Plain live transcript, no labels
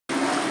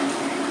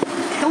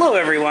Hello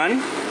everyone.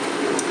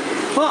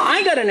 Well,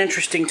 I got an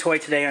interesting toy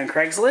today on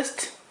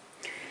Craigslist.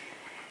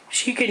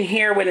 As you can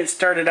hear when it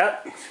started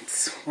up,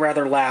 it's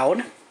rather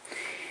loud.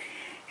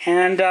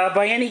 And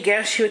by any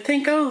guess you would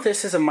think, oh,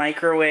 this is a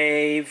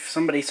microwave.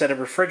 Somebody said a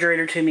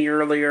refrigerator to me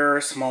earlier,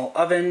 a small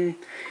oven.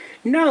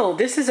 No,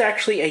 this is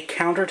actually a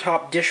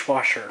countertop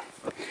dishwasher.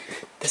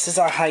 This is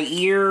a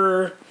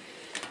Haier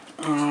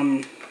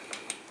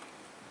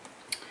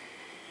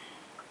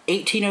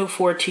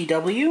 1804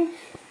 TW.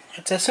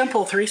 It's a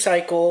simple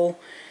 3-cycle,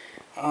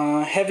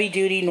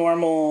 heavy-duty,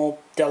 normal,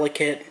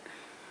 delicate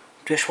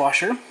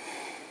dishwasher.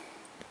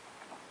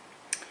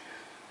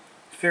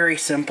 Very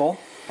simple.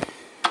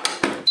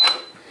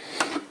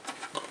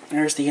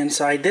 There's the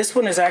inside. This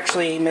one is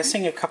actually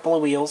missing a couple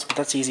of wheels, but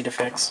that's easy to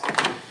fix.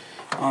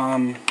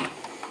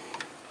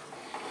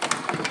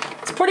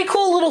 It's a pretty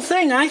cool little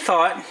thing, I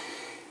thought.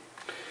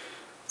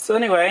 So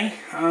anyway,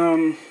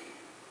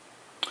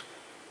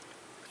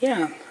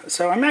 yeah,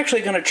 so I'm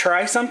actually going to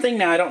try something.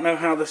 Now, I don't know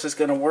how this is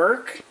going to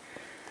work.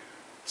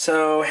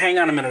 So, hang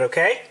on a minute,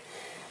 okay?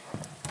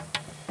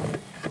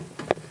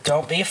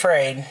 Don't be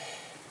afraid.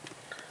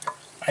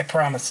 I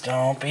promise,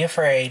 don't be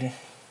afraid.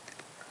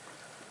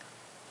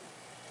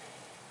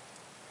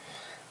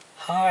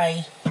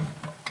 Hi.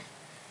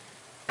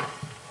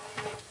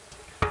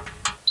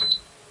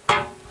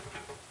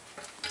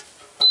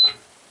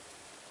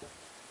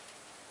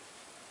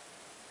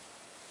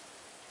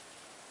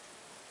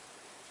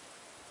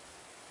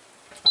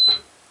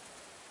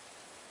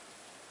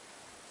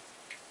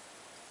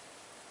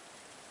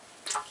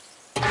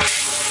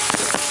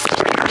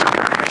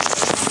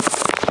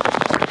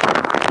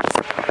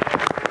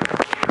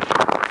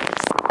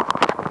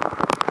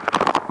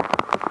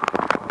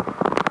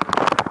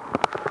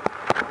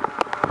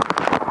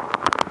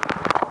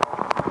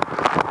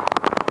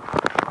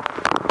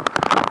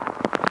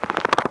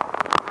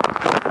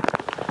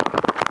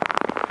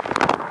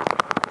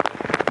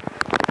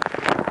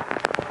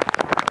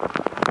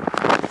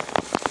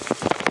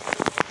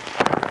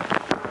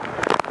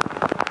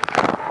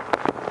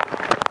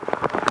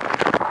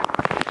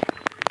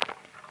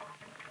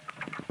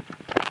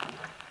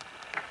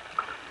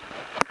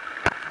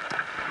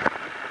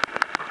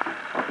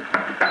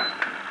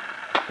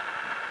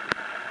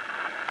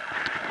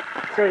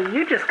 So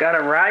you just got to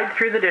ride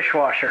through the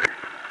dishwasher.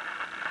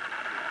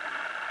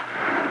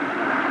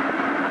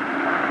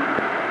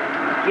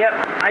 Yep,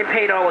 I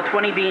paid all of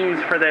 20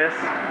 beans for this.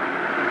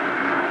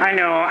 I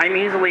know, I'm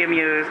easily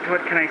amused.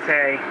 What can I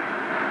say?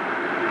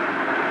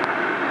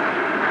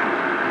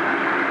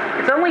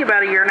 It's only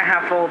about a year and a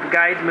half old. The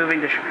guy's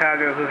moving to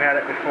Chicago who had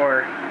it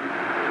before.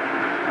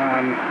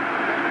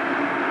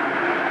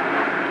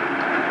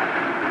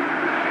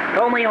 It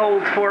only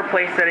holds 4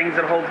 place settings.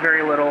 It holds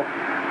very little.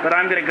 But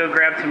I'm going to go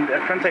grab some,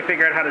 once I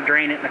figure out how to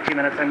drain it in a few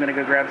minutes, I'm going to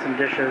go grab some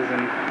dishes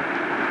and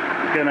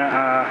going to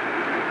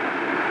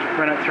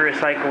run it through a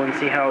cycle and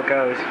see how it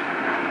goes.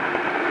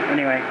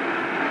 Anyway.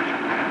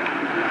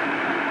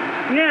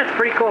 Yeah, it's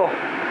pretty cool.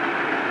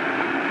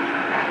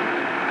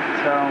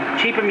 So,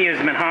 cheap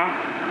amusement, huh?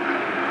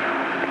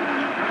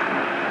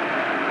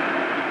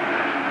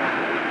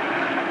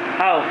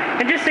 Oh,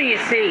 and just so you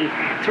see,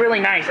 it's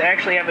really nice. I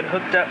actually have it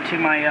hooked up to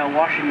my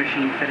washing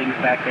machine fittings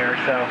back there,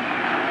 so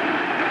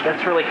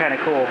that's really kind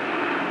of cool.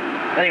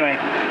 Anyway,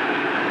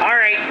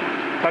 alright,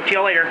 talk to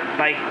y'all later.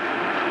 Bye.